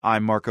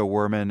I'm Marco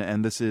Werman,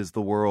 and this is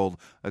The World,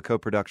 a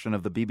co-production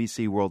of the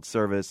BBC World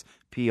Service,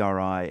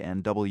 PRI,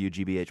 and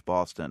WGBH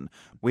Boston.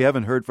 We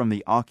haven't heard from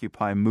the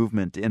Occupy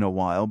movement in a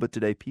while, but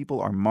today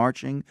people are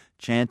marching,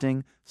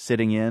 chanting,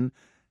 sitting in,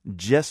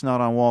 just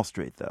not on Wall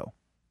Street, though.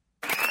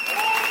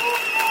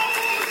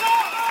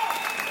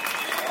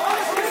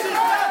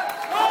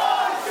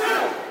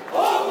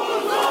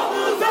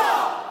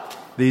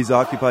 These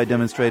Occupy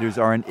demonstrators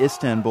are in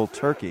Istanbul,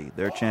 Turkey.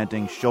 They're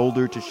chanting,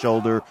 "Shoulder to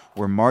shoulder,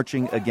 we're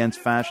marching against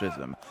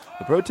fascism."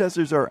 The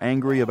protesters are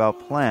angry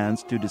about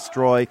plans to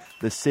destroy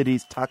the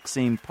city's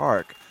Taksim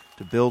Park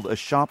to build a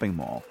shopping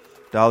mall.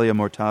 Dalia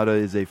Mortada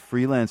is a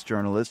freelance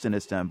journalist in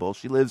Istanbul.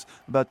 She lives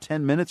about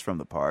 10 minutes from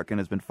the park and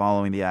has been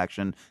following the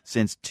action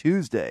since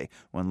Tuesday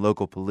when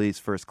local police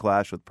first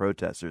clashed with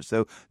protesters.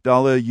 So,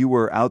 Dalia, you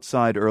were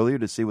outside earlier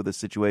to see what the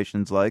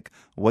situation's like.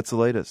 What's the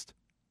latest?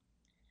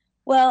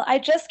 Well, I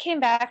just came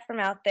back from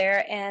out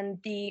there, and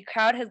the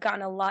crowd has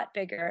gotten a lot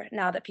bigger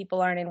now that people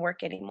aren't in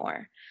work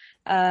anymore.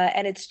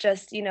 And it's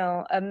just,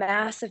 a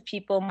mass of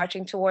people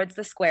marching towards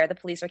the square. The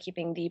police are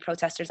keeping the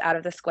protesters out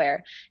of the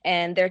square,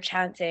 and they're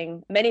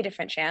chanting many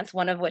different chants,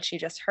 one of which you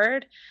just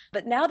heard.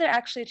 But now they're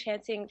actually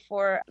chanting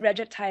for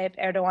Recep Tayyip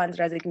Erdogan's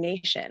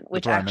resignation,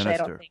 which actually I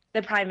don't think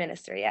the prime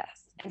minister,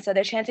 yes. And so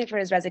they're chanting for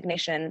his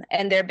resignation,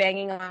 and they're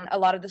banging on, a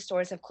lot of the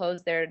stores have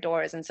closed their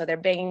doors, and so they're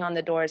banging on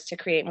the doors to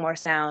create more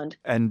sound.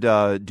 And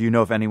do you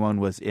know if anyone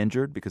was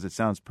injured? Because it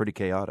sounds pretty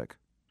chaotic.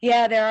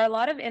 Yeah, there are a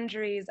lot of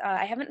injuries.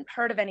 I haven't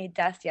heard of any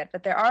deaths yet,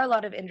 but there are a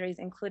lot of injuries,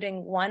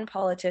 including one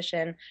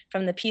politician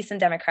from the Peace and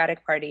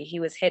Democratic Party. He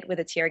was hit with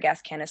a tear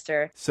gas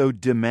canister. So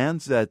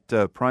demands that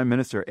Prime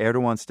Minister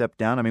Erdogan step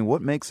down. I mean,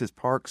 what makes his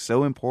park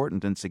so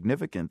important and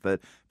significant that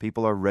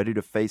people are ready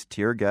to face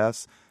tear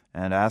gas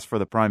and ask for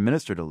the Prime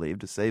Minister to leave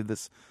to save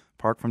this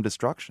park from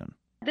destruction?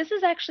 This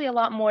is actually a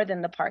lot more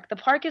than the park. The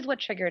park is what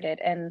triggered it,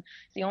 and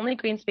it's the only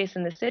green space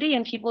in the city,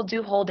 and people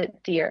do hold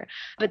it dear.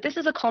 But this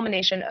is a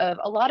culmination of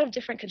a lot of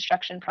different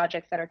construction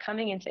projects that are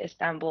coming into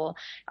Istanbul,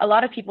 a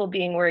lot of people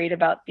being worried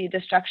about the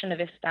destruction of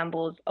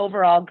Istanbul's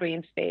overall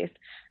green space.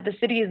 The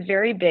city is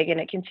very big, and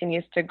it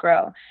continues to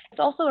grow.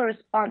 It's also a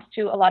response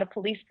to a lot of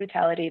police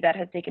brutality that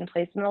has taken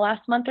place in the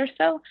last month or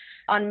so.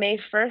 On May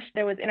 1st,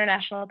 there was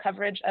international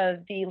coverage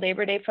of the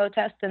Labor Day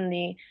protests and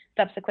the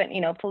subsequent,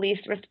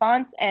 police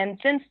response. And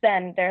since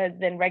then, there has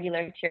been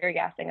regular tear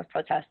gassing of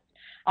protests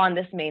on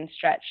this main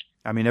stretch.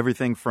 I mean,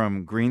 everything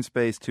from green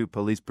space to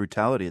police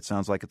brutality. It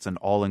sounds like it's an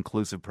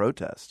all-inclusive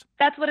protest.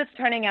 That's what it's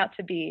turning out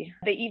to be.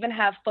 They even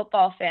have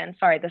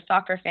the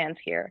soccer fans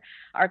here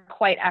are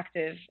quite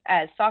active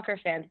as soccer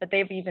fans, but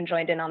they've even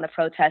joined in on the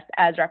protest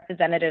as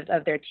representatives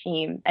of their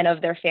team and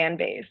of their fan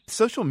base.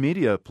 Social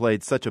media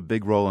played such a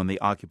big role in the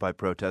Occupy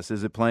protests.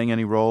 Is it playing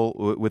any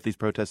role with these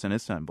protests in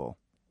Istanbul?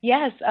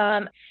 Yes,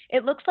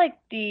 it looks like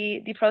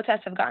the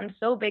protests have gotten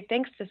so big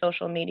thanks to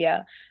social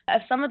media.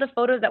 Some of the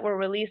photos that were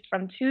released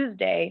from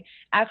Tuesday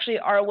actually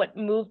are what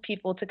moved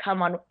people to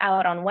come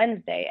out on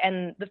Wednesday.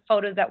 And the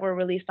photos that were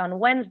released on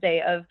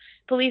Wednesday of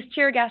police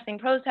tear gassing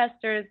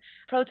protesters,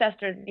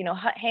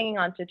 hanging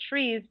onto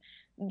trees,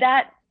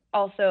 that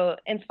also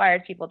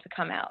inspired people to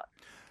come out.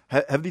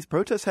 Have these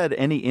protests had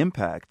any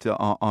impact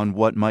on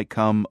what might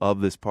come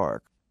of this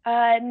park?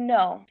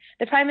 No.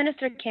 The Prime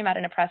Minister came out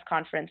in a press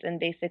conference and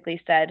basically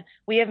said,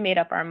 we have made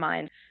up our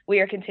mind. We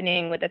are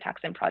continuing with the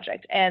Taksim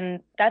project. And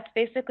that's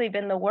basically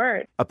been the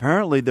word.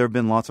 Apparently, there have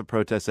been lots of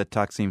protests at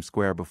Taksim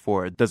Square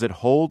before. Does it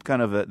hold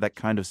kind of that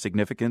kind of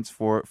significance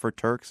for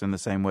Turks in the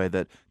same way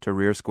that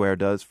Tahrir Square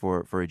does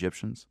for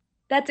Egyptians?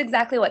 That's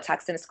exactly what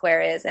Taksim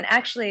Square is. And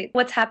actually,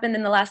 what's happened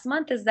in the last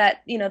month is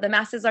that, the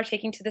masses are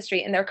taking to the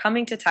street and they're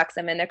coming to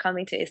Taksim and they're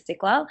coming to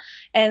Istiklal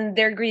and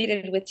they're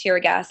greeted with tear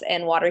gas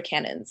and water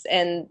cannons.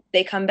 And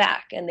they come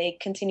back and they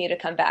continue to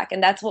come back.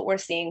 And that's what we're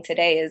seeing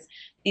today is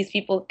these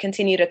people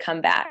continue to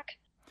come back.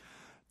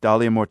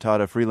 Dalia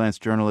Mortada, freelance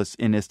journalist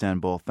in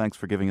Istanbul. Thanks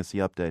for giving us the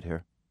update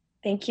here.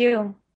 Thank you.